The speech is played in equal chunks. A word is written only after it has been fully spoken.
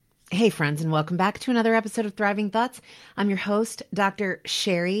Hey friends, and welcome back to another episode of Thriving Thoughts. I'm your host, Dr.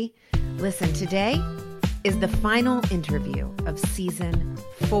 Sherry. Listen, today is the final interview of season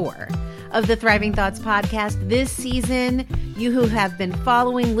 4 of the Thriving Thoughts podcast. This season, you who have been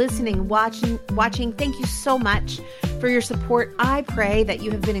following, listening, watching, thank you so much for your support. I pray that you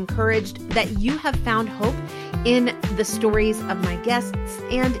have been encouraged, that you have found hope in the stories of my guests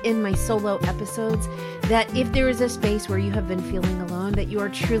and in my solo episodes, that if there is a space where you have been feeling alone, that you are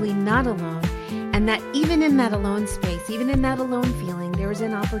truly not alone, and that even in that alone space, even in that alone feeling, there is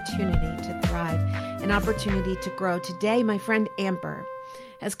an opportunity to thrive, an opportunity to grow. Today, my friend Amber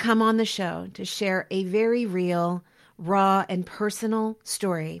has come on the show to share a very real, raw, and personal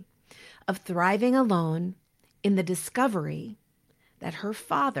story of thriving alone in the discovery that her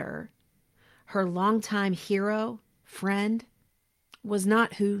father, her longtime hero, friend, was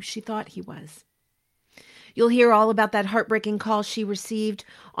not who she thought he was. You'll hear all about that heartbreaking call she received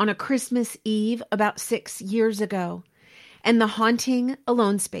on a Christmas Eve about 6 years ago, and the haunting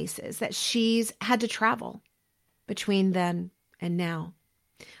alone spaces that she's had to travel between then and now.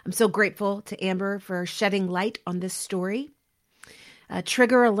 I'm so grateful to Amber for shedding light on this story. A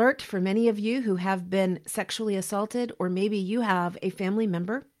trigger alert for many of you who have been sexually assaulted, or maybe you have a family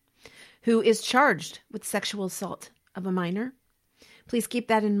member who is charged with sexual assault of a minor. Please keep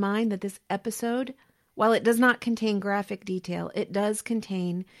that in mind, that this episode, while it does not contain graphic detail, it does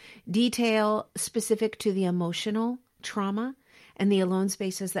contain detail specific to the emotional trauma and the alone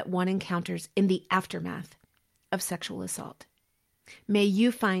spaces that one encounters in the aftermath of sexual assault. May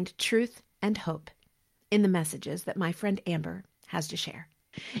you find truth and hope in the messages that my friend Amber has to share.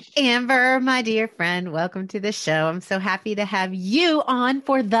 Amber, my dear friend, welcome to the show. I'm so happy to have you on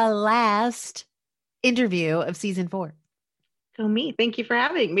for the last interview of season 4. Oh, me. Thank you for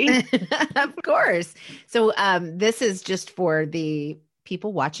having me. Of course. So this is just for the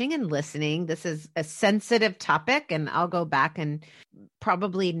people watching and listening. This is a sensitive topic, and I'll go back and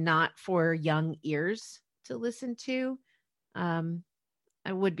probably not for young ears to listen to. I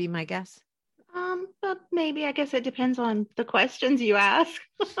would be my guess. But maybe, I guess it depends on the questions you ask.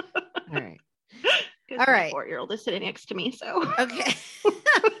 All right. All right. 4-year-old is sitting next to me, so. Okay.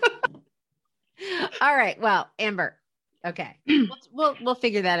 All right. Well, Amber. Okay. We'll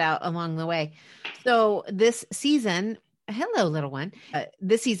figure that out along the way. So this season, hello, little one.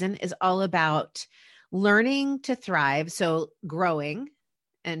 This season is all about learning to thrive. So growing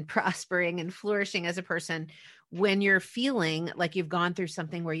and prospering and flourishing as a person when you're feeling like you've gone through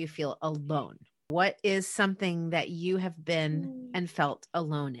something where you feel alone. What is something that you have been and felt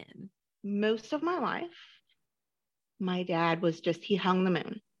alone in? Most of my life, my dad was he hung the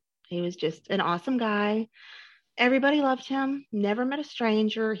moon. He was just an awesome guy. Everybody loved him, never met a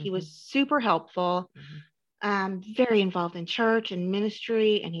stranger. He was super helpful, very involved in church and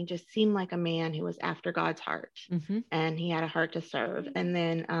ministry. And he just seemed like a man who was after God's heart, and he had a heart to serve. And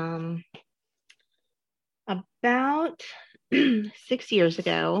then about 6 years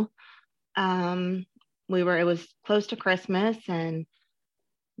ago, it was close to Christmas, and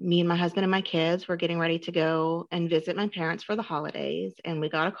me and my husband and my kids were getting ready to go and visit my parents for the holidays. And we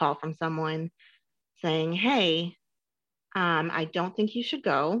got a call from someone saying, hey, I don't think you should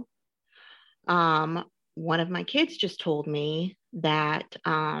go. One of my kids just told me that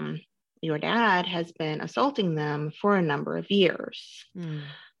your dad has been assaulting them for a number of years.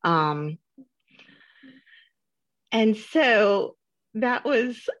 And so that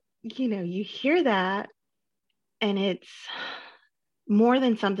was, you hear that, and it's more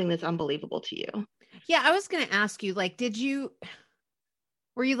than something that's unbelievable to you. Yeah, I was going to ask you,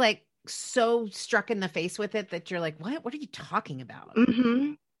 were you like so struck in the face with it that you're like, what are you talking about?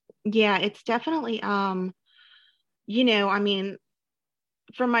 Yeah, it's definitely,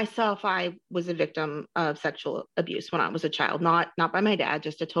 for myself, I was a victim of sexual abuse when I was a child, not by my dad,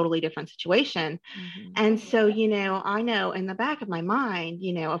 just a totally different situation. And so, I know in the back of my mind,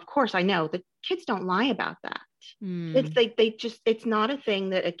 of course I know that kids don't lie about that. It's not a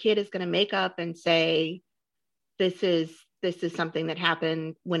thing that a kid is going to make up and say, this is something that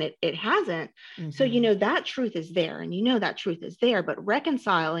happened when it hasn't. So, that truth is there, and that truth is there, but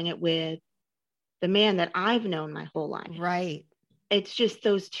reconciling it with the man that I've known my whole life. Right. It's just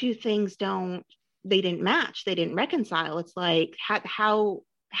those two things they didn't match. They didn't reconcile. It's like, how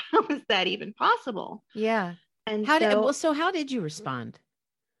is that even possible? Yeah. And how did you respond?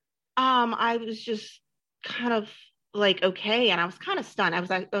 I was just kind of like, okay. And I was kind of stunned. I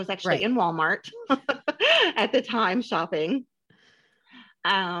was actually in Walmart at the time shopping.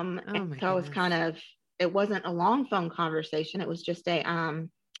 And so I was it wasn't a long phone conversation. It was just I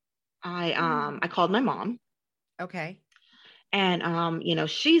called my mom. Okay. And,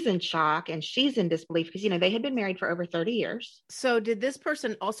 she's in shock and she's in disbelief because, they had been married for over 30 years. So did this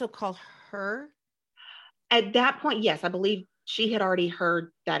person also call her? At that point, yes, I believe she had already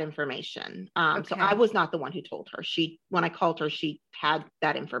heard that information. So I Okay. was not the one who told her. When I called her, she had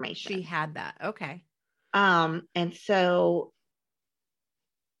that information. She had that. Okay. And so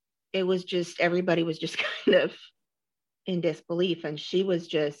it was just, everybody was just kind of in disbelief. And she was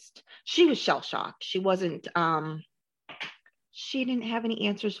shell shocked. She didn't have any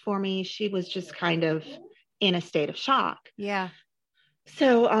answers for me. She was just kind of in a state of shock. Yeah.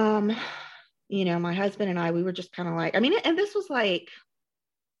 So, my husband and I, we were just kind of like, and this was like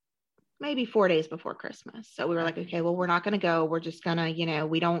maybe 4 days before Christmas. So we were like, okay, well, we're not going to go. We're just going to,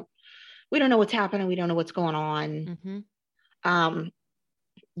 we don't know what's happening. We don't know what's going on.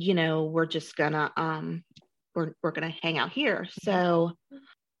 We're just gonna, we're going to hang out here. So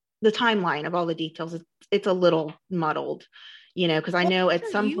the timeline of all the details, it's a little muddled, because I know at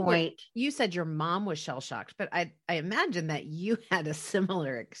some point you said your mom was shell shocked, but I imagine that you had a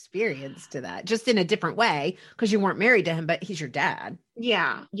similar experience to that, just in a different way, because you weren't married to him, but he's your dad.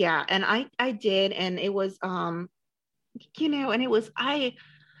 Yeah. And I did. And it was, and it was, I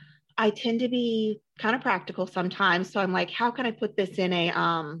tend to be kind of practical sometimes. So I'm like, how can I put this in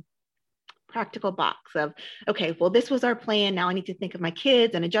a, practical box of, okay, well, this was our plan. Now I need to think of my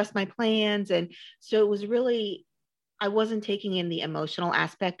kids and adjust my plans. And so it was really, I wasn't taking in the emotional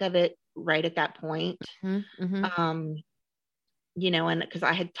aspect of it right at that point. Mm-hmm. And because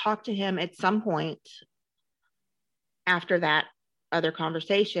I had talked to him at some point after that other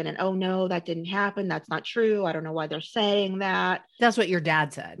conversation, and oh no, that didn't happen. That's not true. I don't know why they're saying that. That's what your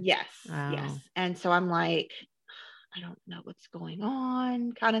dad said. Yes. Oh. Yes. And so I'm like, I don't know what's going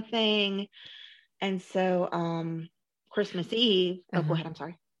on, kind of thing. And so Christmas Eve, go ahead, I'm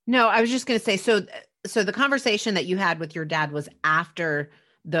sorry. No, I was just going to say, so the conversation that you had with your dad was after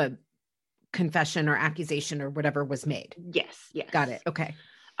the confession or accusation or whatever was made. Yes. Got it. Okay.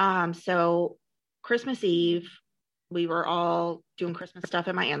 So Christmas Eve, we were all doing Christmas stuff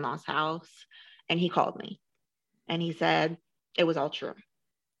at my in-laws' house, and he called me and he said it was all true.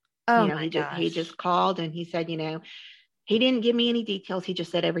 Oh, he just called and he said, he didn't give me any details. He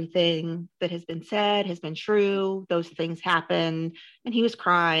just said everything that has been said has been true. Those things happened, and he was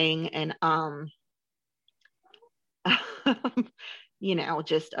crying and,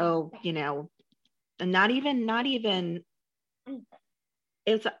 just, and not even,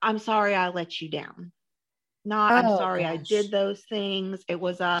 it's, I'm sorry I let you down. I'm sorry I did those things. It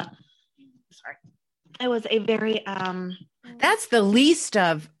was a very, that's the least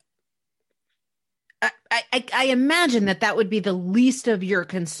of, I imagine that would be the least of your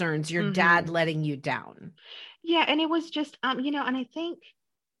concerns, your dad letting you down. Yeah. And it was just, and I think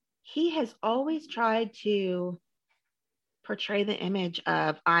he has always tried to portray the image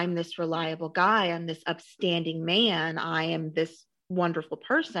of, I'm this reliable guy. I'm this upstanding man. I am this wonderful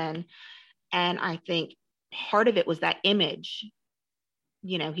person. And I think part of it was that image.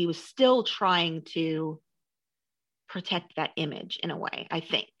 He was still trying to protect that image in a way, I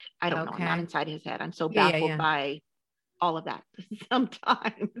think. I don't know. I'm not inside his head. I'm so baffled by all of that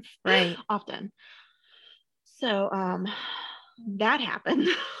sometimes. Right. Often. So that happened.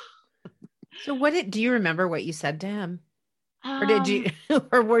 So do you remember what you said to him? Or did you,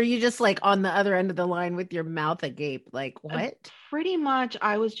 or were you just like on the other end of the line with your mouth agape? Like, what? Pretty much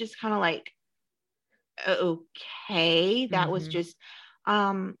I was just kind of like, okay, that was just,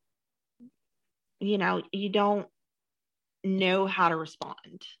 you don't know how to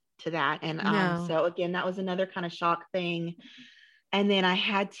respond to that. And so again, that was another kind of shock thing. And then I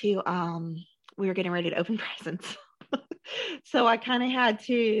had to, we were getting ready to open presents. So I kind of had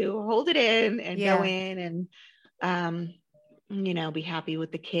to hold it in and go in and, be happy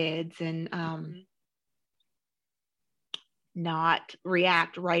with the kids and not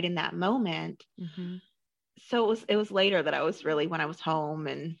react right in that moment. So it was later that I was really, when I was home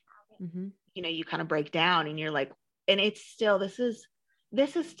and, you kind of break down and you're like, and it's still, this is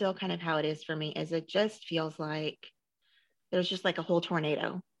still kind of how it is for me, is it just feels like there's just like a whole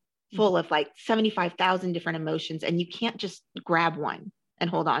tornado full of like 75,000 different emotions, and you can't just grab one and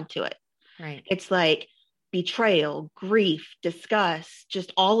hold on to it. Right. It's like betrayal, grief, disgust,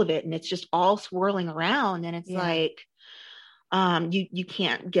 just all of it. And it's just all swirling around. And it's like, you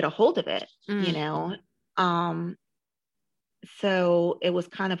can't get a hold of it, so it was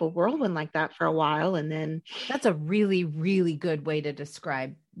kind of a whirlwind like that for a while. And then that's a really, really good way to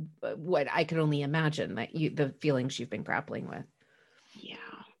describe what I could only imagine that the feelings you've been grappling with. Yeah.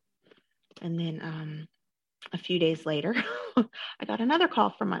 And then a few days later, I got another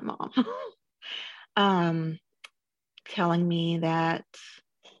call from my mom. telling me that,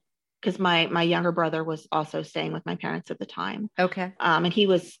 because my younger brother was also staying with my parents at the time. Okay. And he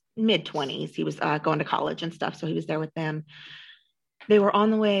was mid-20s. He was going to college and stuff, so he was there with them. They were on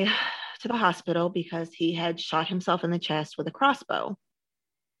the way to the hospital because he had shot himself in the chest with a crossbow,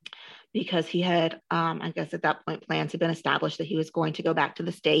 because he had, I guess at that point, plans had been established that he was going to go back to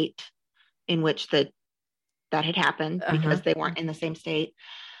the state in which that had happened, because they weren't in the same state.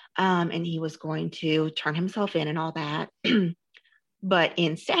 And he was going to turn himself in and all that. But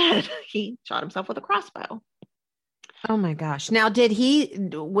instead, he shot himself with a crossbow. Oh my gosh. Now,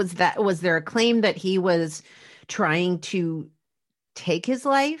 was there a claim that he was trying to take his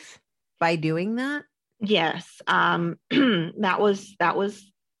life by doing that? Yes. That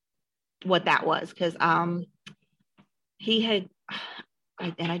was what that was, because he had,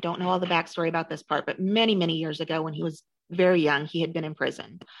 and I don't know all the backstory about this part, but many, many years ago, when he was very young, he had been in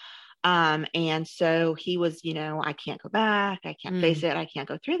prison. And so he was, I can't go back. I can't face it. I can't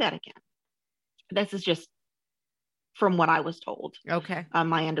go through that again. This is just from what I was told. Okay.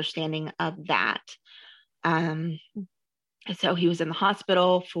 My understanding of that. So he was in the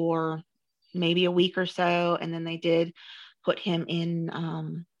hospital for maybe a week or so, and then they did put him in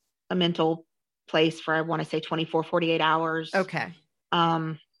a mental place for, I want to say 24, 48 hours. Okay.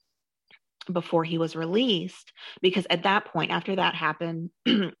 Before he was released, because at that point, after that happened,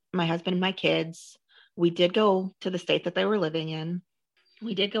 my husband and my kids, we did go to the state that they were living in.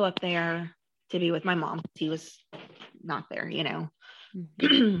 We did go up there to be with my mom. He was not there,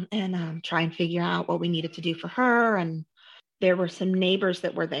 and try and figure out what we needed to do for her. And there were some neighbors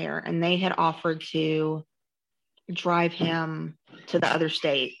that were there, and they had offered to drive him to the other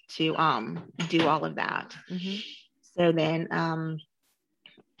state to do all of that. So then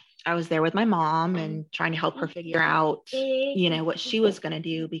I was there with my mom and trying to help her figure out, what she was going to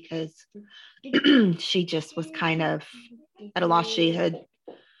do, because she just was kind of at a loss. She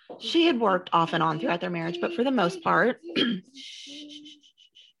had worked off and on throughout their marriage, but for the most part,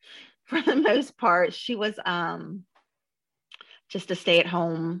 she was just a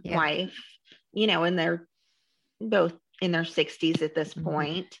stay-at-home wife, and they're both in their 60s at this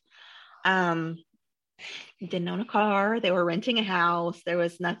point. Didn't own a car. They were renting a house. There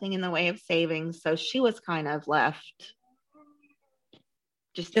was nothing in the way of savings. So she was kind of left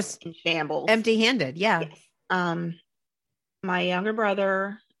just in shambles. Empty-handed. Yeah. Yes. My younger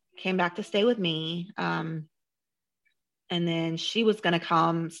brother came back to stay with me. And then she was going to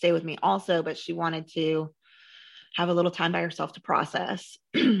come stay with me also, but she wanted to have a little time by herself to process.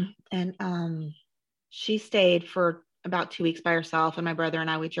 And she stayed for about 2 weeks by herself, and my brother and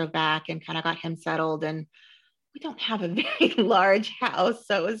I, we drove back and kind of got him settled. And we don't have a very large house,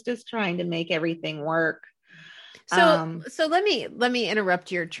 so it was just trying to make everything work. So let me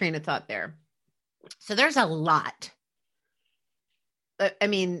interrupt your train of thought there. So there's a lot. I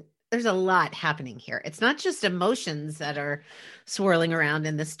mean, there's a lot happening here. It's not just emotions that are swirling around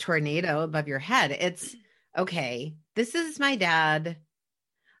in this tornado above your head. It's, okay, this is my dad.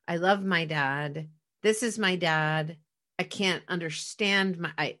 I love my dad. This is my dad. I can't understand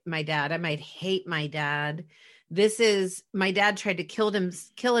my dad. I might hate my dad. This is my dad tried to kill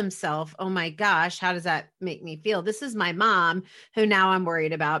himself. Oh my gosh, how does that make me feel? This is my mom, who now I'm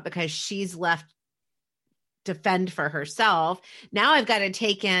worried about because she's left to fend for herself. Now I've got to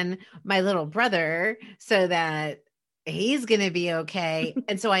take in my little brother so that he's going to be okay.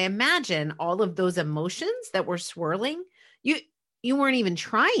 And so I imagine all of those emotions that were swirling. You weren't even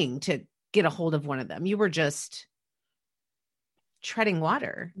trying to get a hold of one of them. You were just treading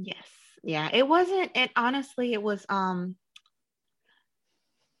water. Yes. Yeah, it wasn't, and honestly, it was, I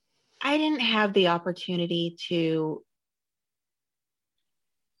didn't have the opportunity to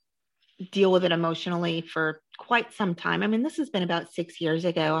deal with it emotionally for quite some time. I mean, this has been about 6 years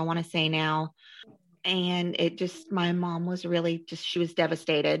ago, I want to say now. And it just, my mom was really she was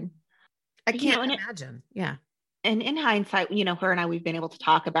devastated. I can't imagine. Yeah. And in hindsight, her and I, we've been able to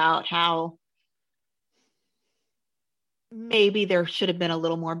talk about how maybe there should have been a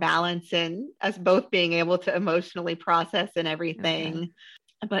little more balance in us both being able to emotionally process and everything. Okay.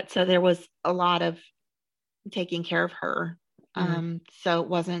 But so there was a lot of taking care of her. So it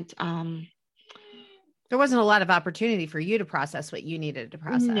wasn't, there wasn't a lot of opportunity for you to process what you needed to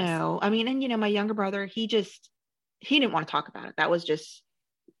process. No, I mean, and my younger brother, he didn't want to talk about it. That was just,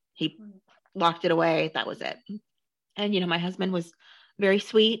 he locked it away. That was it. And, my husband was very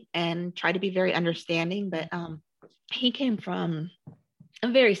sweet and tried to be very understanding, but, he came from a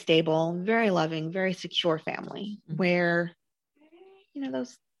very stable, very loving, very secure family where,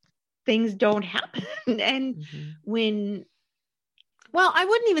 those things don't happen. And well, I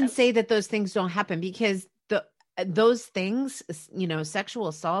wouldn't even say that those things don't happen, because those things, sexual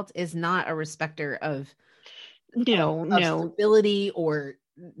assault is not a respecter of No. stability or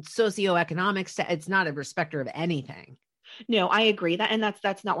socioeconomic. It's not a respecter of anything. No, I agree that, and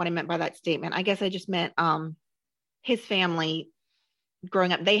that's not what I meant by that statement. I guess I just meant his family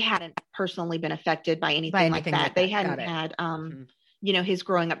growing up, they hadn't personally been affected by anything like that. They hadn't had his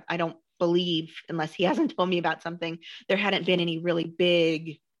growing up, I don't believe, unless he hasn't told me about something, there hadn't been any really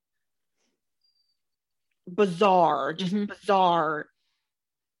big bizarre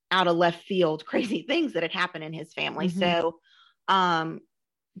out of left field crazy things that had happened in his family. So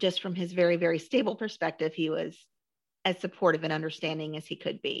just from his very, very stable perspective, he was as supportive and understanding as he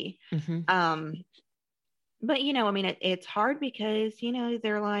could be. But it's hard because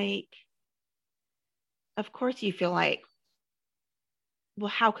they're like, of course you feel like, well,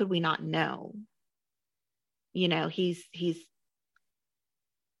 how could we not know? He's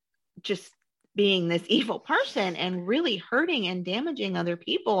just being this evil person and really hurting and damaging other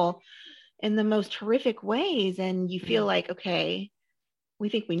people in the most horrific ways. And you feel like, okay, we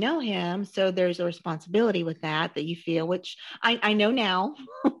think we know him, so there's a responsibility with that you feel, which I know now.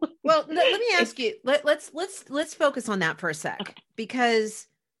 Well, let me ask you. Let's focus on that for a sec, okay. Because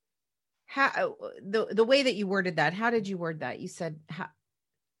how the way that you worded that. How did you word that? You said, "How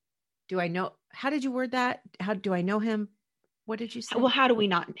do I know?" How did you word that? How do I know him? What did you say? Well, how did we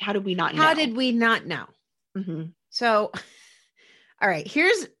not know? How did we not know? So, all right.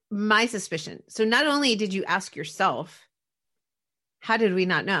 Here's my suspicion. So, not only did you ask yourself, how did we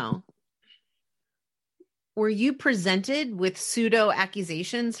not know? Were you presented with pseudo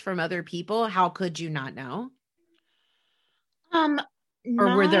accusations from other people? How could you not know?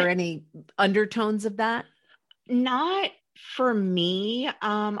 Or were there any undertones of that? Not for me.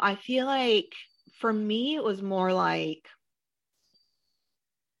 I feel like for me, it was more like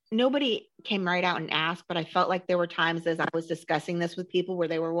nobody came right out and asked, but I felt like there were times as I was discussing this with people where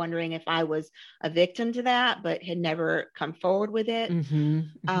they were wondering if I was a victim to that, but had never come forward with it.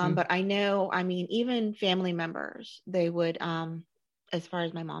 But I know, even family members, they would, as far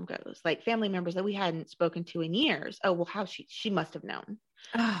as my mom goes, like family members that we hadn't spoken to in years. Oh, well, how she must have known.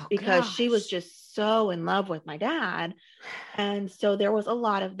 Because she was just so in love with my dad. And so there was a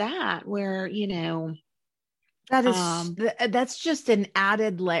lot of that where, that is, that's just an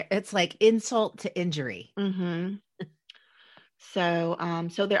added layer. It's like insult to injury. So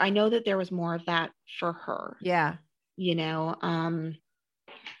there, I know that there was more of that for her. Yeah.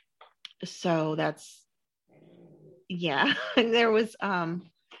 So that's, yeah, there was, and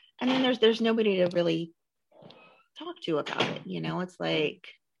then there's nobody to really talk to about it. It's like.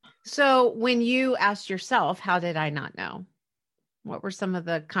 So when you asked yourself, how did I not know? What were some of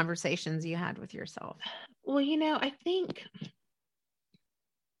the conversations you had with yourself? Well, I think,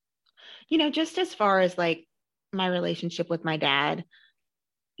 just as far as like my relationship with my dad,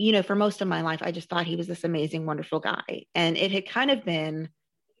 for most of my life, I just thought he was this amazing, wonderful guy. And it had kind of been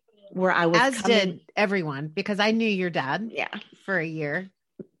where I was did everyone, because I knew your dad for a year.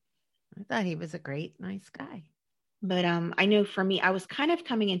 I thought he was a great, nice guy. But I know for me, I was kind of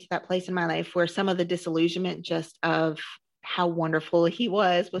coming into that place in my life where some of the disillusionment just of how wonderful he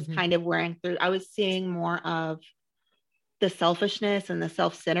was kind of wearing through. I was seeing more of the selfishness and the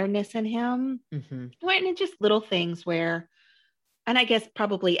self-centeredness in him. And it's just little things where, and I guess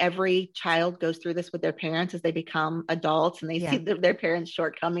probably every child goes through this with their parents as they become adults and they see their parents'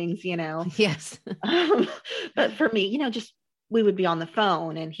 shortcomings, Yes. But for me, just we would be on the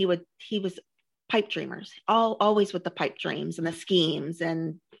phone and he was pipe dreamers, always with the pipe dreams and the schemes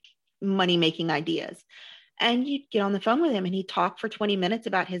and money-making ideas. And you'd get on the phone with him and he'd talk for 20 minutes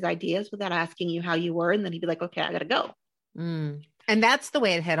about his ideas without asking you how you were. And then he'd be like, okay, I got to go. And that's the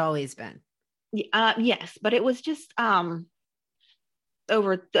way it had always been. Yes. But it was just over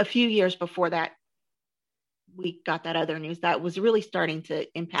a few years before that, we got that other news that was really starting to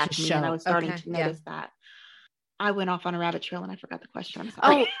impact me. And I was starting to notice that. I went off on a rabbit trail and I forgot the question. I'm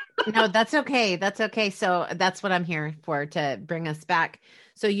sorry. Oh, no, that's okay. That's okay. So that's what I'm here for, to bring us back.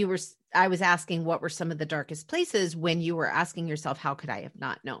 So I was asking, what were some of the darkest places when you were asking yourself, how could I have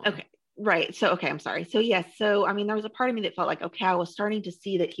not known? Okay. Right. So, okay. I'm sorry. So yes. So, there was a part of me that felt like, okay, I was starting to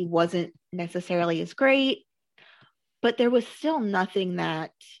see that he wasn't necessarily as great, but there was still nothing that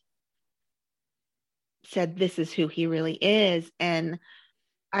said, this is who he really is. And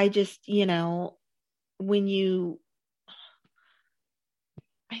I just, I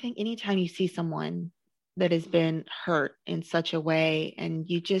think anytime you see someone that has been hurt in such a way and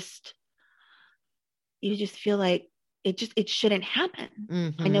you just feel like it shouldn't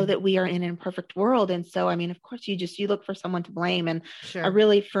happen. I know that we are in an imperfect world. And so, of course you look for someone to blame. And I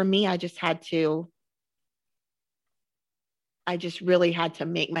really, for me, I just had to I just really had to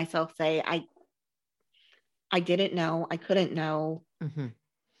make myself say, I didn't know, I couldn't know, Mm-hmm.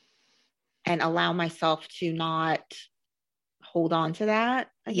 and allow myself to not hold on to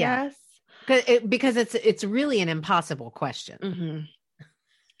that, I guess. Because it's really an impossible question. Mm-hmm.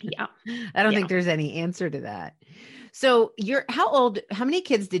 Yeah. I don't think there's any answer to that. So how many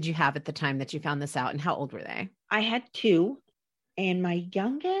kids did you have at the time that you found this out, and how old were they? I had 2, and my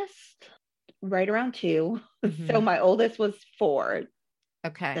youngest right around 2. Mm-hmm. So my oldest was 4.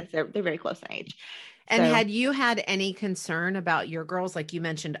 Okay. They're very close in age. And had you had any concern about your girls? Like you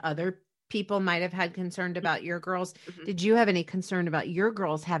mentioned, other people might have had concern about your girls. Mm-hmm. Did you have any concern about your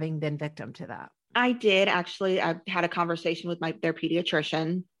girls having been victim to that? I did actually. I had a conversation with their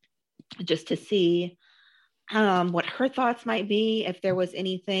pediatrician just to see what her thoughts might be, if there was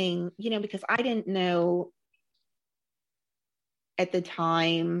anything, because I didn't know at the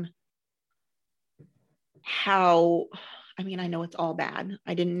time how, I know it's all bad.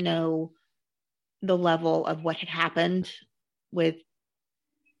 I didn't know the level of what had happened with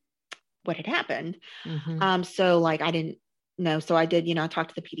what had happened. Mm-hmm. So like, I didn't know. So I did, I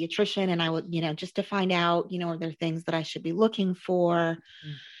talked to the pediatrician, and I would, just to find out, are there things that I should be looking for,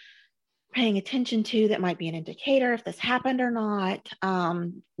 paying attention to, that might be an indicator if this happened or not.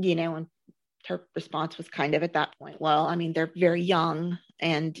 And her response was kind of at that point, well, they're very young,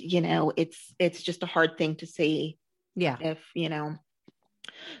 and, it's just a hard thing to see. Yeah. If,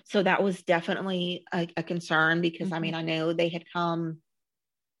 so that was definitely a concern, because mm-hmm. I know they had moved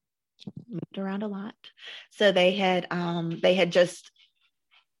around a lot. So they had just,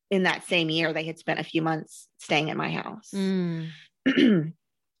 in that same year, they had spent a few months staying at my house.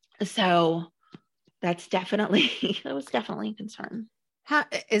 So that's it was definitely a concern. How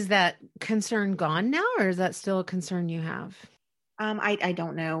is that concern gone now, or is that still a concern you have? I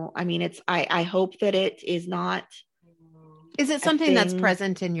don't know. I hope that it is not. Is it something that's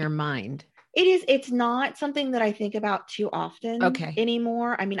present in your mind? It is. It's not something that I think about too often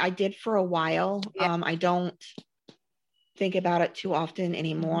anymore. I did for a while. Yeah. I don't think about it too often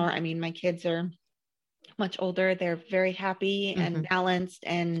anymore. Mm-hmm. My kids are much older. They're very happy mm-hmm. and balanced.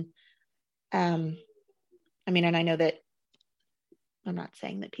 And, and I know that I'm not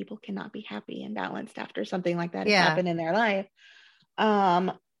saying that people cannot be happy and balanced after something like that has happened in their life.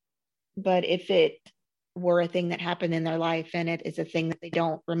 But if it were a thing that happened in their life and it is a thing that they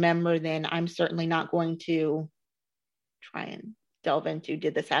don't remember, then I'm certainly not going to try and delve into,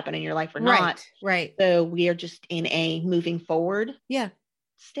 did this happen in your life or not? Right. So we are just in a moving forward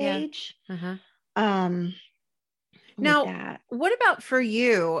stage. Yeah. Uh-huh. Now, what about for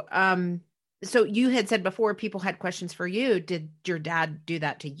you? So you had said before people had questions for you. Did your dad do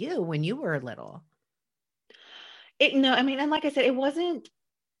that to you when you were little? No, and like I said, it wasn't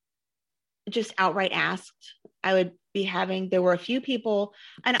just outright asked. I would be there were a few people,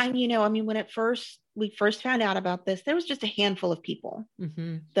 and when we first found out about this, there was just a handful of people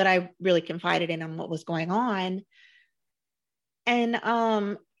mm-hmm. that I really confided in on what was going on. And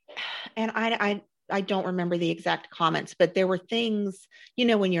I don't remember the exact comments, but there were things,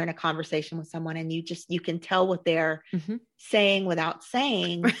 when you're in a conversation with someone and you can tell what they're mm-hmm. saying without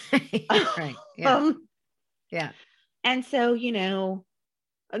saying. Right. Yeah. Yeah. And so,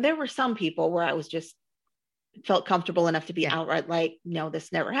 there were some people where I was just felt comfortable enough to be outright like, no,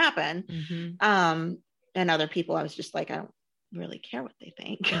 this never happened. Mm-hmm. And other people, I was just like, I don't really care what they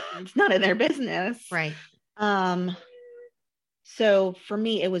think. It's none of their business. Right. So for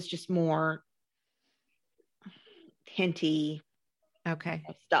me, it was just more hinty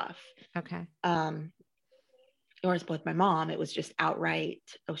stuff. Okay. Whereas with my mom, it was just outright,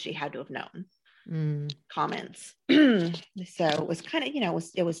 she had to have known. Comments. So it was kind of,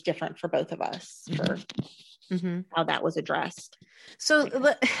 it was different for both of us for mm-hmm. how that was addressed. So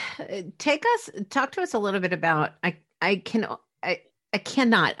talk to us a little bit about, I cannot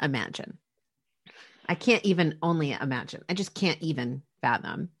imagine. I can't even only imagine. I just can't even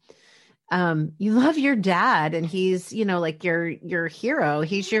fathom. You love your dad, and he's, like your hero.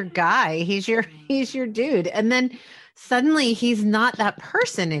 He's your guy. He's your dude. And then suddenly he's not that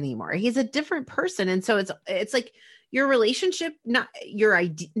person anymore. He's a different person. And so it's like your relationship, not your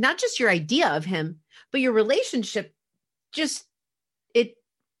idea, not just your idea of him, but your relationship just, it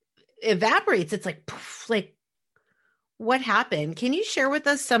evaporates. It's like, poof, like what happened? Can you share with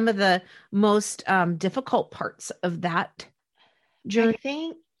us some of the most difficult parts of that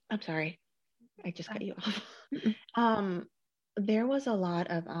journey? I'm sorry. I just cut you off. There was a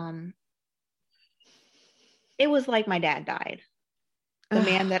lot of, it was like my dad died. The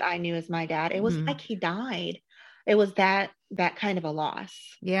man that I knew as my dad, it was mm-hmm. like he died. It was that kind of a loss.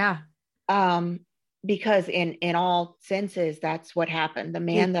 Yeah. because in all senses, that's what happened. The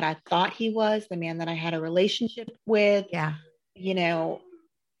man that I thought he was, the man that I had a relationship with, Yeah. you know,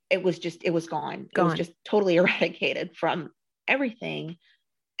 it was gone. It was Gone. just totally eradicated from everything.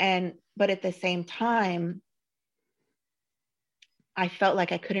 But at the same time, I felt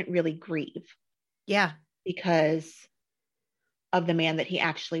like I couldn't really grieve. Yeah. Because of the man that he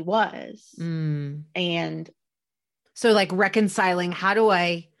actually was. And so like reconciling, how do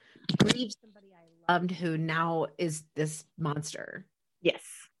I grieve somebody I loved who now is this monster? Yes.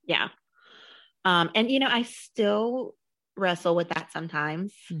 Yeah. And I still wrestle with that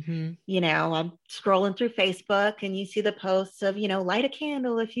sometimes. I'm scrolling through Facebook and you see the posts of, light a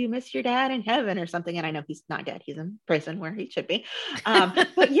candle if you miss your dad in heaven or something. And I know he's not dead. He's in prison where he should be. But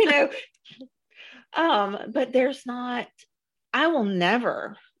but there's not, I will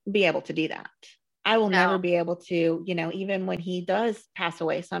never be able to do that. I will never be able to, even when he does pass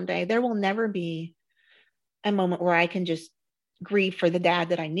away someday, there will never be a moment where I can just grieve for the dad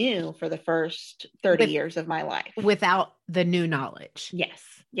that I knew for the first 30 years of my life. Without the new knowledge. Yes.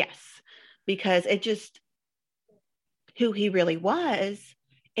 Yes. Because who he really was,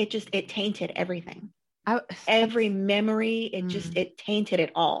 it tainted everything. Every memory, it tainted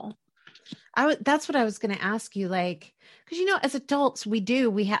it all. That's what I was going to ask you, like, because as adults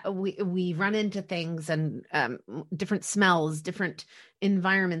we run into things and different smells, different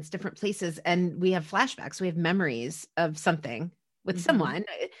environments, different places, and we have flashbacks, we have memories of something with someone.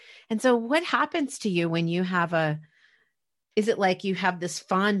 And so what happens to you when you have is it like you have this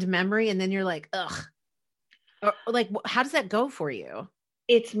fond memory and then you're like, ugh, or like, how does that go for you?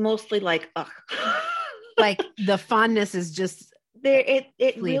 It's mostly like, ugh. Like the fondness is just there.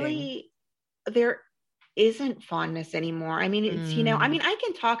 It really, there isn't fondness anymore. I mean, it's, I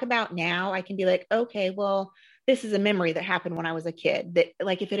can talk about now, I can be like, okay, well, this is a memory that happened when I was a kid, that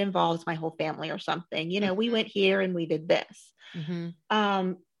like, if it involves my whole family or something, we went here and we did this.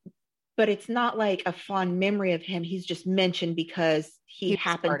 But it's not like a fond memory of him. He's just mentioned because he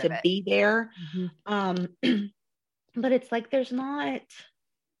happened to be there. But it's like, there's not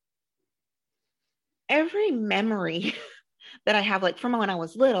every memory that I have, like from when I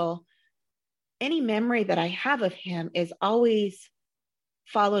was little, any memory that I have of him is always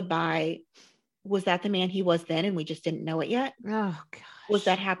followed by, was that the man he was then and we just didn't know it yet? Oh gosh. Was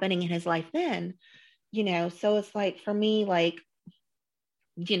that happening in his life then? So it's like, for me, like,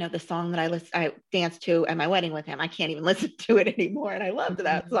 the song that I danced to at my wedding with him, I can't even listen to it anymore. And I loved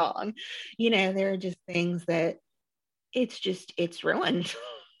that song. There are just things that it's ruined.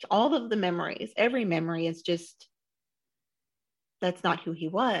 All of the memories, every memory is just, that's not who he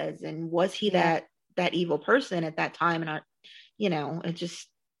was. And was he that evil person at that time? And it just,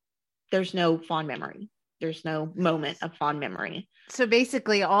 there's no fond memory. There's no moment of fond memory. So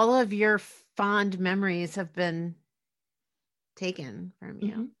basically all of your fond memories have been taken from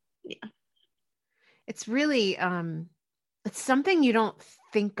you. Yeah. It's really, it's something you don't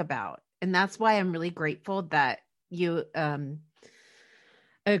think about. And that's why I'm really grateful that you,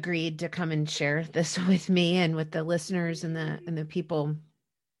 agreed to come and share this with me and with the listeners and the people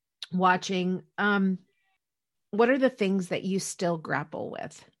watching. What are the things that you still grapple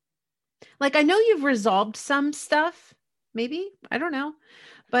with? Like, I know you've resolved some stuff, maybe, I don't know,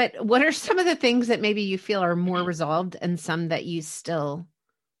 but what are some of the things that maybe you feel are more resolved and some that you still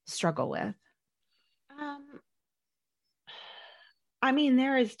struggle with? I mean,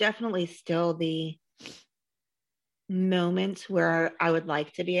 there is definitely still the moments where I would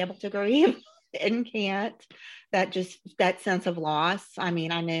like to be able to grieve and can't. That sense of loss. I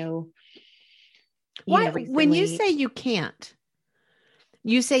mean, I know. Why, when you say you can't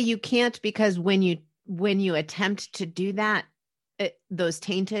because when you attempt to do that,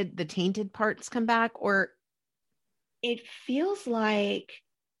 the tainted parts come back, or it feels like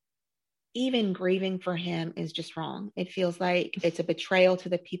even grieving for him is just wrong. It feels like it's a betrayal to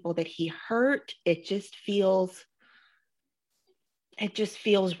the people that he hurt. It just feels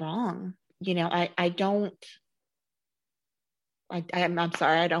wrong. I'm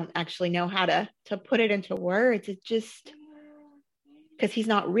sorry, I don't actually know how to put it into words. It just, because he's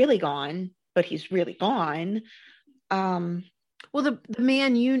not really gone, but he's really gone. Well, the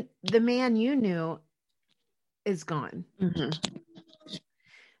man you knew is gone.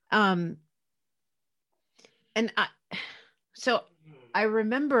 And I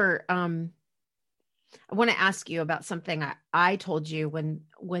remember, I want to ask you about something I told you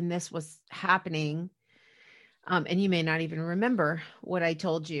when this was happening. And you may not even remember what I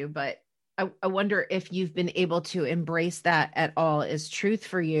told you, but I wonder if you've been able to embrace that at all as truth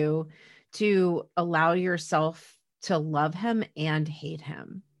for you, to allow yourself to love him and hate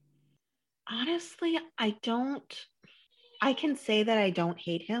him. Honestly, I can say that I don't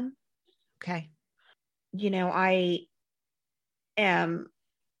hate him. Okay. I am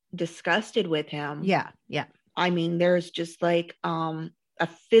disgusted with him. Yeah. Yeah. I mean, there's just like a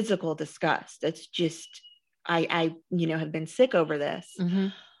physical disgust. It's just I have been sick over this. Mm-hmm.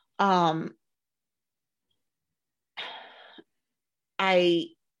 Um I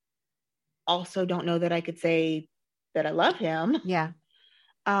also don't know that I could say that I love him. Yeah.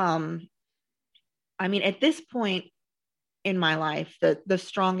 Um I mean, at this point in my life, the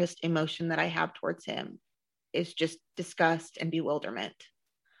strongest emotion that I have towards him is just disgust and bewilderment.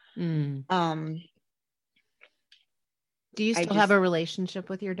 Mm. Um Do you still have a relationship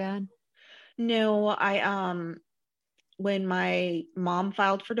with your dad? No, when my mom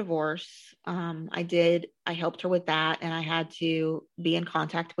filed for divorce, I helped her with that, and I had to be in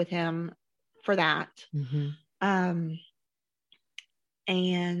contact with him for that. Mm-hmm.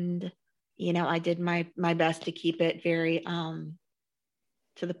 And I did my best to keep it very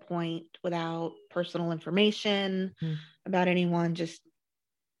to the point, without personal information about anyone. Just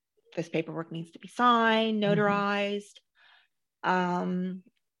this paperwork needs to be signed, notarized. And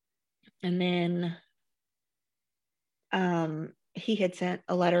then he had sent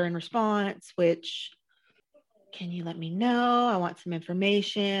a letter in response, which, can you let me know? I want some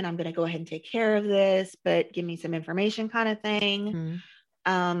information. I'm going to go ahead and take care of this, but give me some information, kind of thing.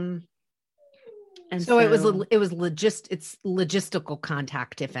 And so it's logistical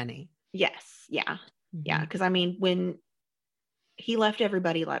contact, if any. Yes. Yeah. Yeah. Because I mean, when he left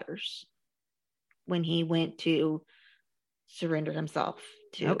everybody letters, when he went to surrender himself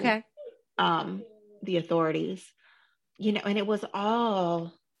to the authorities, and it was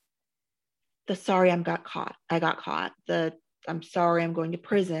all the sorry I got caught. The I'm sorry I'm going to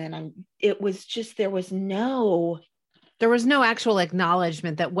prison. It was just, there was no actual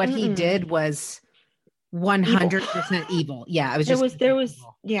acknowledgement that what he did was 100% evil. Yeah, I was just there was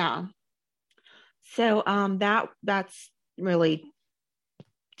evil. Yeah. So that's really,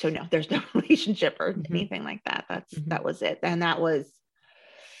 so no, there's no relationship or anything like that. That was it. And that was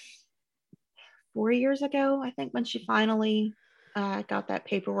 4 years ago, I think, when she finally got that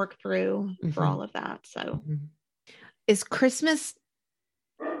paperwork through for all of that. So is Christmas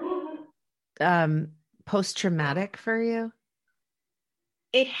post-traumatic for you?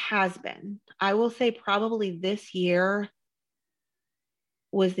 It has been. I will say probably this year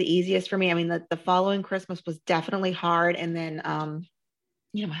was the easiest for me. I mean, the following Christmas was definitely hard. And then,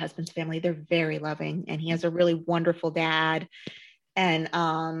 my husband's family, they're very loving, and he has a really wonderful dad. And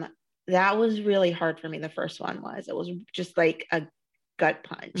that was really hard for me. The first one it was just like a gut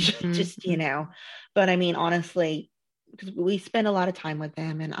punch, just, but I mean, honestly, because we spend a lot of time with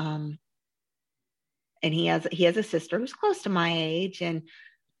them, and he has a sister who's close to my age, and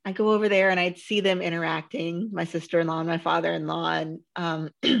I go over there and I'd see them interacting, my sister-in-law and my father-in-law, and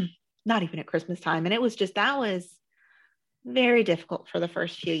not even at Christmas time. And it was just, that was very difficult for the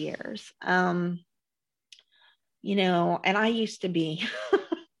first few years. And I used to be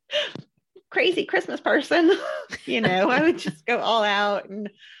crazy Christmas person. I would just go all out. And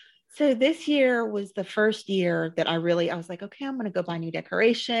so this year was the first year that I was like, okay, I'm going to go buy new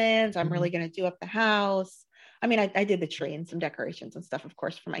decorations. I'm really going to do up the house. I mean, I did the tree and some decorations and stuff, of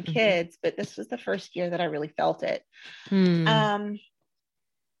course, for my kids, but this was the first year that I really felt it.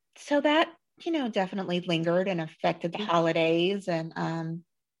 So that, definitely lingered and affected the holidays. And,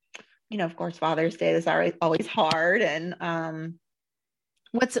 of course, Father's Day is always hard. And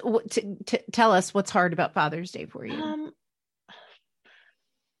tell us what's hard about Father's Day for you?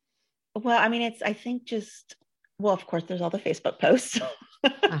 Well, I mean, I think of course, there's all the Facebook posts.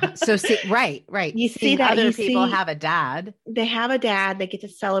 So right. You see that other people have a dad. They have a dad. They get to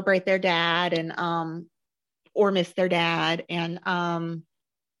celebrate their dad, and or miss their dad, and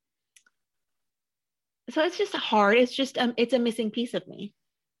so it's just hard. It's just it's a missing piece of me.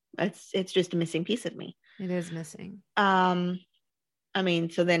 It's just a missing piece of me. It is missing. I mean,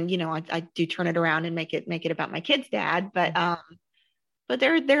 so then I do turn it around and make it about my kid's dad, but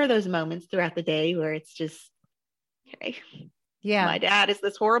there are those moments throughout the day where it's just, okay, yeah, my dad is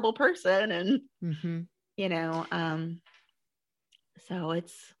this horrible person, and so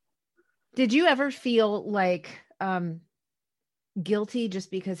it's. Did you ever feel like guilty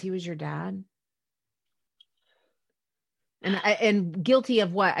just because he was your dad? And guilty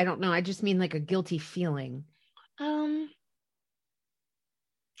of what? I don't know. I just mean like a guilty feeling.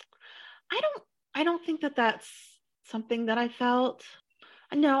 I don't think that that's something that I felt.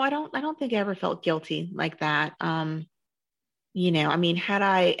 No, I don't think I ever felt guilty like that. I mean, had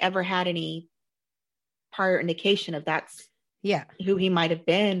I ever had any prior indication of that's Yeah. who he might have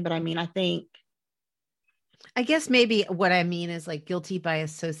been. But I mean, I guess maybe what I mean is like guilty by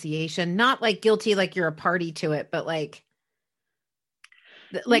association, not like guilty like you're a party to it, but like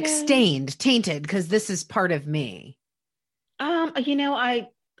stained, tainted, because this is part of me.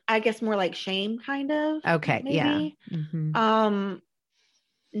 I guess more like shame, kind of. Okay. Maybe. Yeah. Mm-hmm.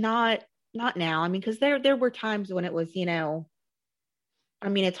 Not now. I mean, because there were times when it was, I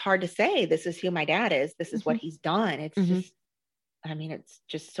mean, it's hard to say this is who my dad is. This is what he's done. It's just, I mean, it's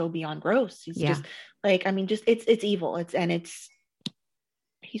just so beyond gross. He's just like, I mean, just it's evil.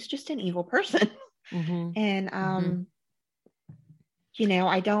 He's just an evil person. And I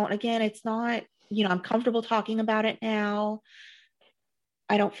don't, again, it's not, I'm comfortable talking about it now.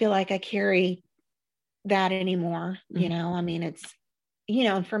 I don't feel like I carry that anymore. I mean, it's,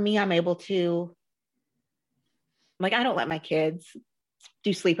 and for me, I'm able to, like, I don't let my kids do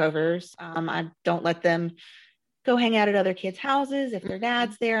sleepovers. I don't let them go hang out at other kids' houses if their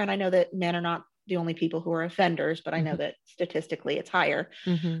dad's there. And I know that men are not the only people who are offenders, but I know that statistically it's higher.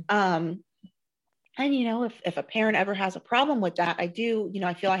 And, if a parent ever has a problem with that, I do,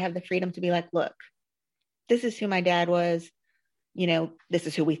 I feel I have the freedom to be like, look, this is who my dad was. This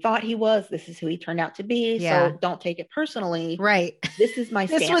is who we thought he was. This is who he turned out to be. So don't take it personally. Right. This is my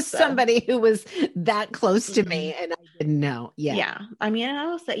This stance, was somebody who was that close to me and I didn't know. Yeah. Yeah. I mean, I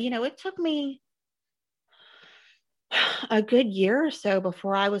will say, it took me a good year or so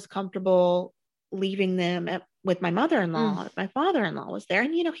before I was comfortable leaving them with my mother-in-law. My father-in-law was there,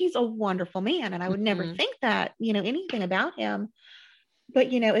 and he's a wonderful man, and I would never think that anything about him, but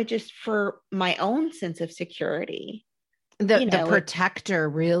it just, for my own sense of security, the protector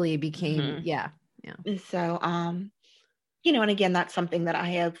really became so and again, that's something that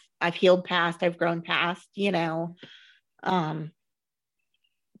I've healed past, I've grown past, in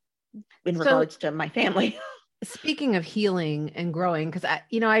regards to my family. Speaking of healing and growing, because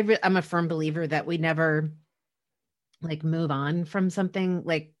I'm a firm believer that we never like move on from something.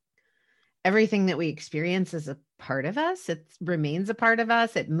 Like everything that we experience is a part of us. It remains a part of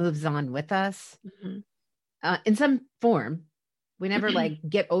us. It moves on with us in some form. We never like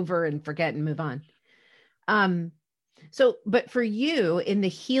get over and forget and move on. So, but for you in the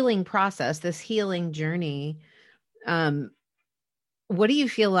healing process, this healing journey, what do you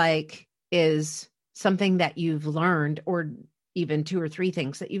feel like is something that you've learned, or even 2 or 3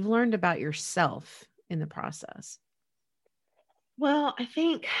 things that you've learned about yourself in the process? Well, I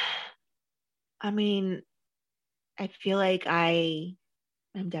feel like I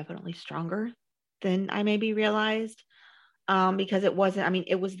am definitely stronger than I maybe realized, because it was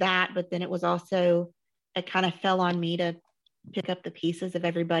that, but then it was also, it kind of fell on me to pick up the pieces of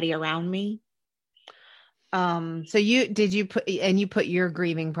everybody around me. So you put your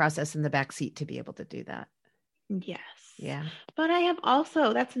grieving process in the back seat to be able to do that? Yes. Yeah. But I have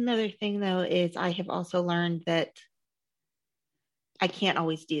also, that's another thing though, is I have also learned that I can't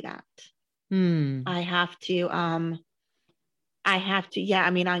always do that. I have to, yeah,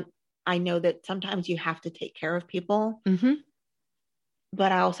 I mean, I know that sometimes you have to take care of people,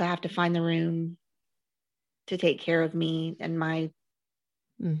 but I also have to find the room to take care of me and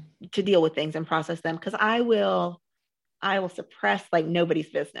to deal with things and process them. Cause I will suppress like nobody's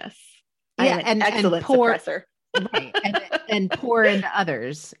business. Yeah. An excellent suppressor. Right. And pour into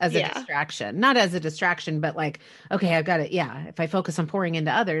others as a distraction, not as a distraction, but like, okay, I've got it. Yeah. If I focus on pouring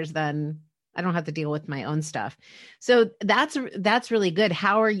into others, then I don't have to deal with my own stuff. So that's really good.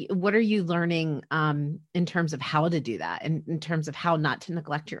 What are you learning in terms of how to do that, and in terms of how not to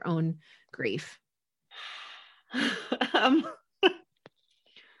neglect your own grief?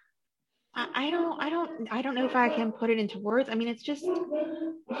 I don't know if I can put it into words. I mean, it's just,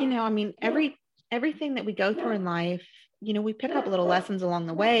 I mean, everything that we go through in life, we pick up little lessons along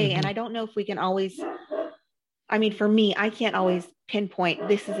the way. And I don't know if we can always, I mean, for me, I can't always pinpoint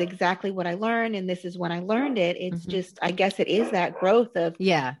this is exactly what I learned and this is when I learned it. It's just, I guess it is that growth of,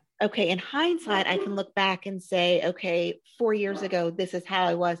 okay, in hindsight, I can look back and say, okay, 4 years ago, this is how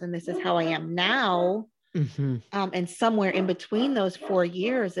I was and this is how I am now. And somewhere in between those 4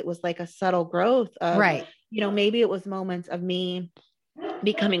 years, it was like a subtle growth of, maybe it was moments of me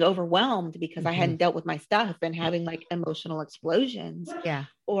becoming overwhelmed because I hadn't dealt with my stuff and having like emotional explosions. Yeah.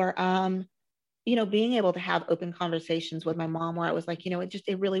 Or, being able to have open conversations with my mom where I was like,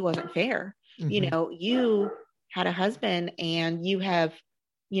 it really wasn't fair. You had a husband and you have,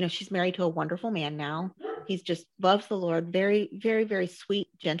 she's married to a wonderful man now. He's just loves the Lord. Very, very, very sweet,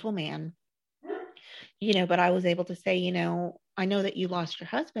 gentle man. But I was able to say, I know that you lost your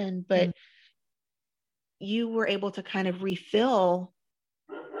husband, but you were able to kind of refill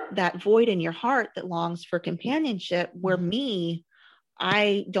that void in your heart that longs for companionship, where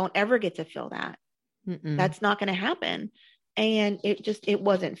I don't ever get to feel that. Mm-mm. That's not going to happen. And it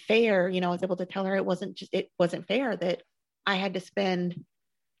wasn't fair. I was able to tell her it wasn't fair that I had to spend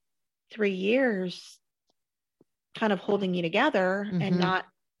 3 years kind of holding you together and not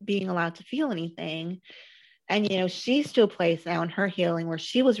being allowed to feel anything. And, she's to a place now in her healing where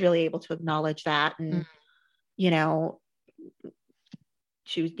she was really able to acknowledge that. And,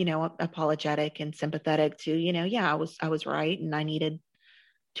 she was, apologetic and sympathetic to, yeah, I was right. And I needed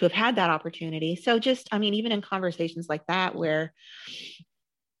to have had that opportunity. So even in conversations like that, where.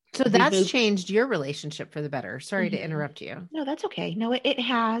 So that's changed your relationship for the better. Sorry to interrupt you. No, that's okay. No, it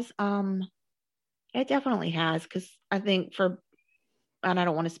has. It definitely has. 'Cause I think and I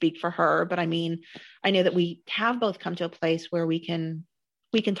don't want to speak for her, but I know that we have both come to a place where we can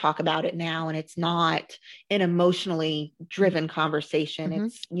talk about it now, and it's not an emotionally driven conversation.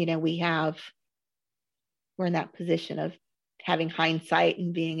 It's, we're in that position of having hindsight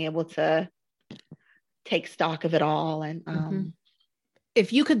and being able to take stock of it all. And,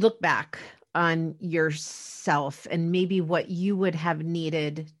 if you could look back on yourself and maybe what you would have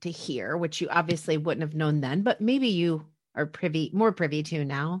needed to hear, which you obviously wouldn't have known then, but maybe you are more privy to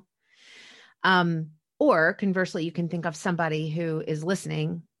now. Or conversely, you can think of somebody who is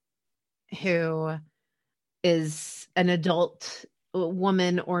listening, who is an adult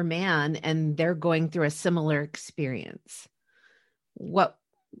woman or man, and they're going through a similar experience. What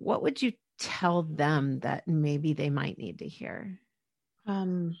would you tell them that maybe they might need to hear? That's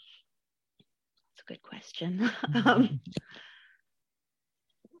a good question.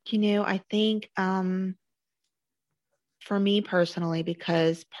 I think for me personally,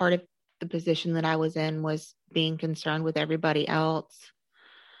 because part of the position that I was in was being concerned with everybody else.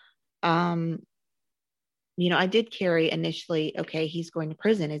 I did carry initially, okay, he's going to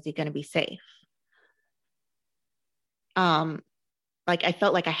prison. Is he going to be safe? Like I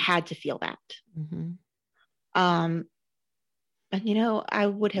felt like I had to feel that. And, I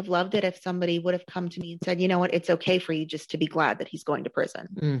would have loved it if somebody would have come to me and said, you know what, it's okay for you just to be glad that he's going to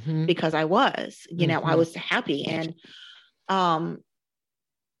prison, because I was, I was happy. And,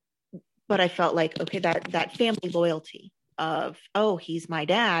 but I felt like, okay, that family loyalty of, oh, he's my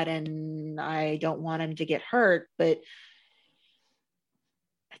dad and I don't want him to get hurt, but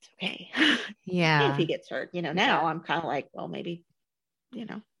that's okay. Yeah. If he gets hurt, now I'm kind of like, well, maybe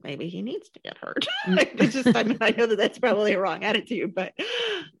he needs to get hurt. It's just, I know that that's probably a wrong attitude, but,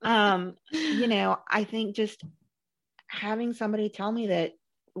 I think just having somebody tell me that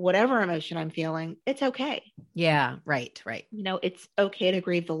whatever emotion I'm feeling, it's okay. Yeah. Right. It's okay to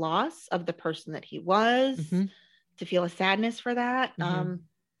grieve the loss of the person that he was, to feel a sadness for that.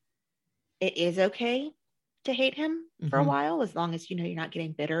 It is okay to hate him for a while, as long as, you're not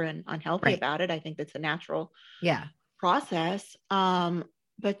getting bitter and unhealthy about it. I think that's a natural process.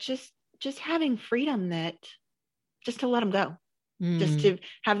 But just having freedom just to let him go, just to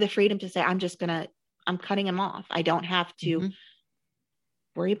have the freedom to say, I'm cutting him off. I don't have to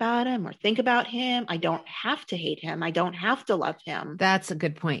worry about him or think about him. I don't have to hate him. I don't have to love him. That's a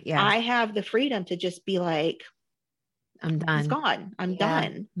good point. Yeah. I have the freedom to just be like, I'm done. He's gone. I'm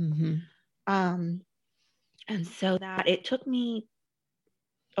done. And so that it took me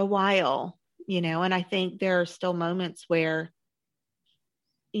a while, and I think there are still moments where,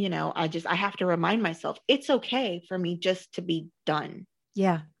 I have to remind myself it's okay for me just to be done.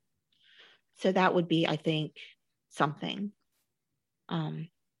 Yeah. So that would be, I think, something.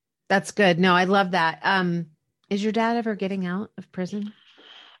 That's good. No, I love that. Is your dad ever getting out of prison?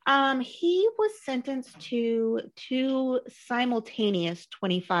 He was sentenced to 2 simultaneous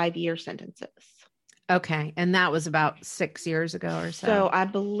 25-year sentences. Okay. And that was about 6 years ago or so. So I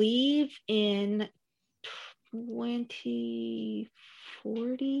believe in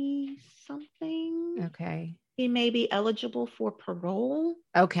 2040 something. Okay. He may be eligible for parole.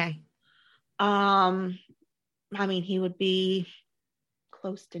 Okay. He would be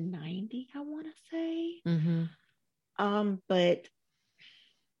close to 90, I want to say. But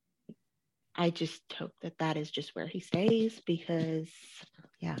I just hope that is just where he stays, because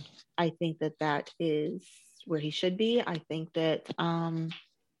I think that is where he should be. I think that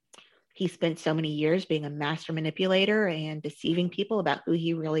he spent so many years being a master manipulator and deceiving people about who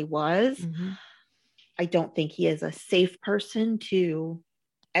he really was. I don't think he is a safe person to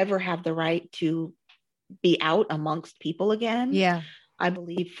ever have the right to be out amongst people again. Yeah. I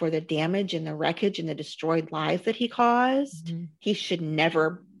believe for the damage and the wreckage and the destroyed lives that he caused, he should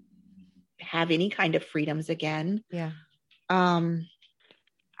never have any kind of freedoms again. Yeah.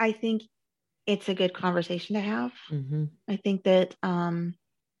 I think it's a good conversation to have. I think that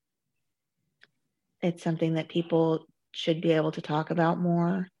it's something that people should be able to talk about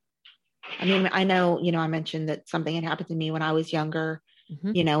more. I mean, I know, I mentioned that something had happened to me when I was younger,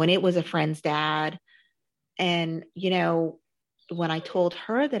 and it was a friend's dad. And, when I told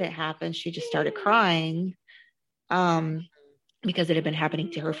her that it happened, she just started crying, because it had been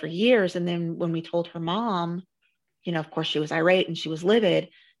happening to her for years. And then when we told her mom, of course she was irate and she was livid.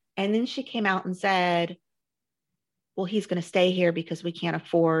 And then she came out and said, well, he's going to stay here because we can't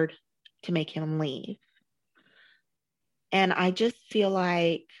afford to make him leave. And I just feel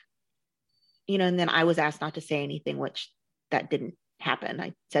like, and then I was asked not to say anything, which that didn't happen.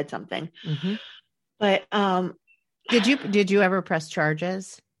 I said something, but did you ever press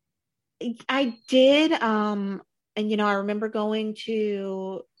charges? I did. And I remember going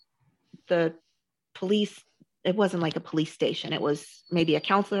to the police. It wasn't like a police station. It was maybe a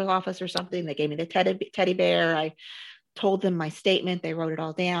counselor's office or something. They gave me the teddy bear. I told them my statement. They wrote it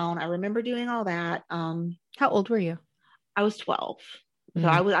all down. I remember doing all that. How old were you? I was 12. So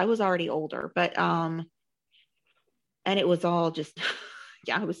I was already older, but and it was all just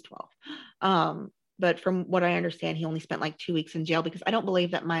yeah, I was 12. But from what I understand, he only spent like 2 weeks in jail, because I don't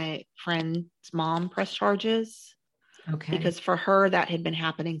believe that my friend's mom pressed charges. Okay. Because for her, that had been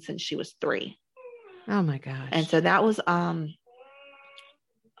happening since she was 3. Oh my gosh. And so that was a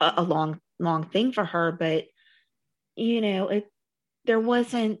long thing for her. But there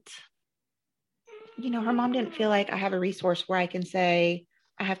wasn't, her mom didn't feel like I have a resource where I can say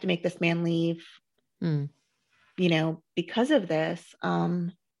I have to make this man leave, because of this.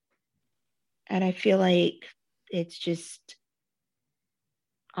 And I feel like it's just,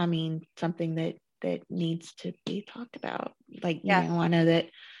 something that needs to be talked about. Like, I know that.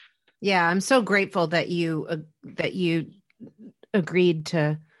 Yeah, I'm so grateful that you agreed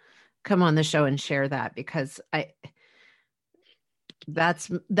to come on the show and share that, because that's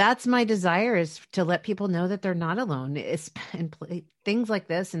my desire, is to let people know that they're not alone. It's in things like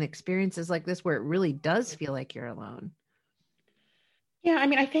this and experiences like this where it really does feel like you're alone. Yeah,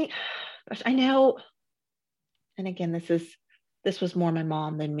 I think, I know, and again, this was more my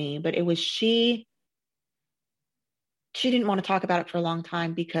mom than me, but it was she didn't want to talk about it for a long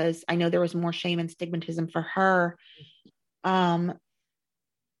time, because I know there was more shame and stigmatism for her. But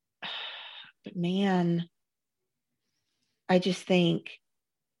man, I just think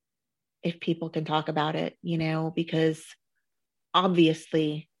if people can talk about it, because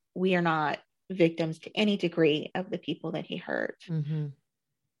obviously we are not victims to any degree of the people that he hurt.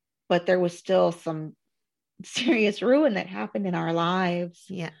 But there was still some serious ruin that happened in our lives.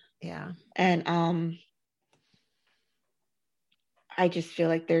 Yeah. And I just feel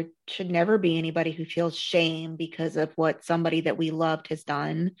like there should never be anybody who feels shame because of what somebody that we loved has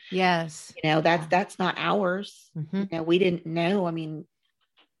done. Yes. That's not ours. We didn't know.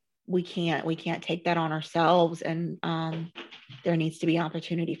 We can't take that on ourselves. And there needs to be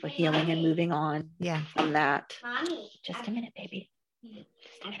opportunity for healing and moving on from that. Mommy, just a minute, baby.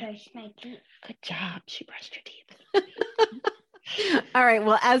 I brushed my teeth. Good job. She brushed her teeth. All right.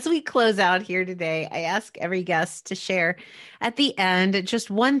 Well, as we close out here today, I ask every guest to share at the end just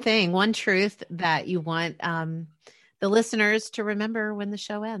one thing, one truth that you want the listeners to remember when the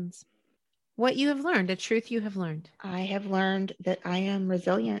show ends. What you have learned, a truth you have learned. I have learned that I am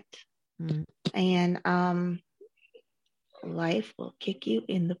resilient, and life will kick you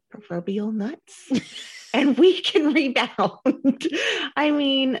in the proverbial nuts and we can rebound.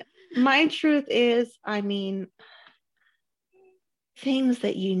 My truth is, things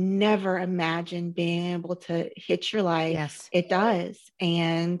that you never imagined being able to hit your life, it does.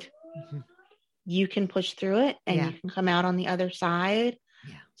 And you can push through it, and you can come out on the other side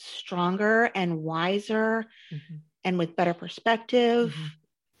stronger and wiser and with better perspective.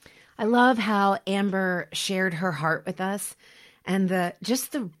 I love how Amber shared her heart with us, and the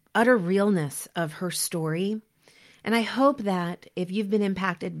utter realness of her story. And I hope that if you've been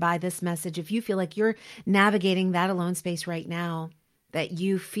impacted by this message, if you feel like you're navigating that alone space right now, that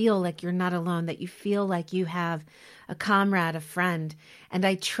you feel like you're not alone, that you feel like you have a comrade, a friend. And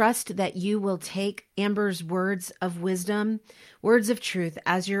I trust that you will take Amber's words of wisdom, words of truth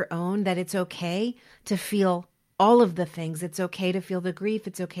as your own, that it's okay to feel all of the things. It's okay to feel the grief.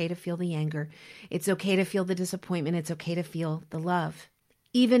 It's okay to feel the anger. It's okay to feel the disappointment. It's okay to feel the love.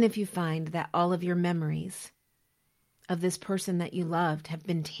 Even if you find that all of your memories of this person that you loved have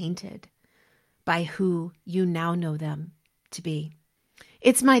been tainted by who you now know them to be.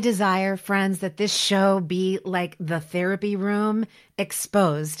 It's my desire, friends, that this show be like the therapy room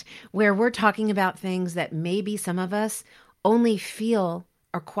exposed, where we're talking about things that maybe some of us only feel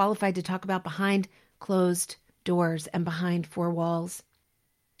are qualified to talk about behind closed doors and behind 4 walls.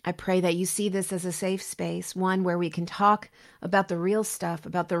 I pray that you see this as a safe space, one where we can talk about the real stuff,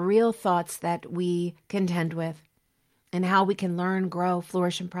 about the real thoughts that we contend with, and how we can learn, grow,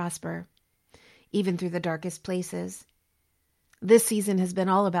 flourish, and prosper, even through the darkest places. This season has been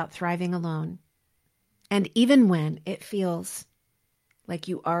all about thriving alone. And even when it feels like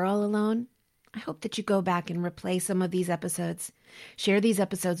you are all alone, I hope that you go back and replay some of these episodes. Share these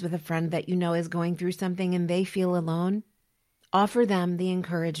episodes with a friend that you know is going through something and they feel alone. Offer them the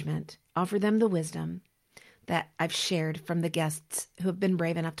encouragement, offer them the wisdom that I've shared from the guests who have been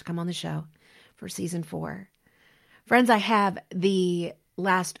brave enough to come on the show for season 4. Friends, I have the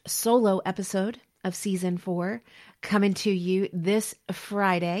last solo episode of season 4 coming to you this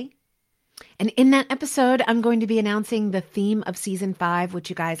Friday. And in that episode, I'm going to be announcing the theme of season 5, which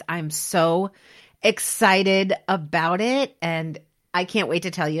you guys, I'm so excited about it. And I can't wait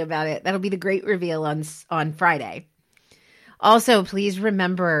to tell you about it. That'll be the great reveal on Friday. Also, please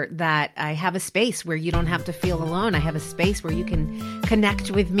remember that I have a space where you don't have to feel alone. I have a space where you can connect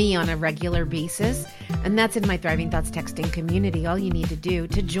with me on a regular basis, and that's in my Thriving Thoughts texting community. All you need to do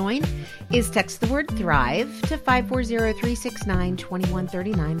to join is text the word THRIVE to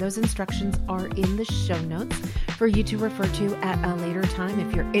 540-369-2139. Those instructions are in the show notes for you to refer to at a later time.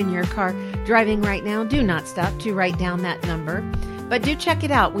 If you're in your car driving right now, do not stop to write down that number. But do check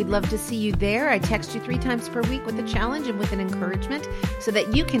it out. We'd love to see you there. I text you 3 times per week with a challenge and with an encouragement so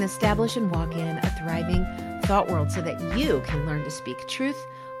that you can establish and walk in a thriving thought world, so that you can learn to speak truth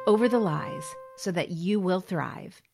over the lies, so that you will thrive.